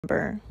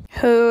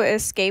Who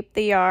escaped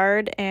the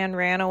yard and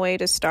ran away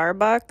to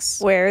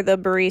Starbucks, where the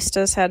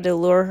baristas had to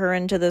lure her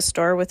into the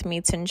store with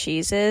meats and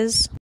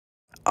cheeses?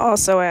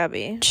 Also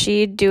Abby.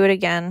 She'd do it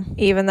again,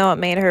 even though it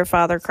made her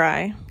father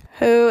cry.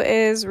 Who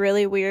is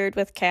really weird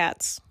with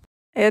cats?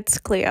 It's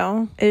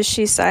Cleo. Is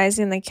she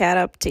sizing the cat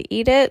up to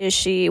eat it? Is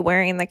she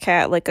wearing the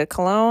cat like a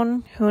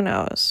cologne? Who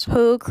knows?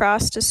 Who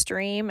crossed a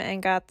stream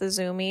and got the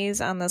zoomies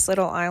on this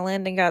little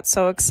island and got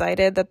so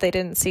excited that they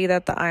didn't see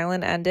that the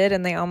island ended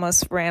and they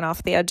almost ran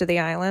off the edge of the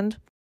island?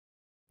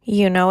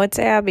 You know it's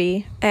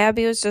Abby.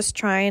 Abby was just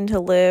trying to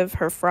live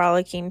her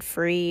frolicking,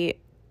 free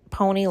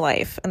pony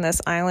life, and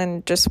this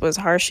island just was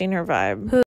harshing her vibe.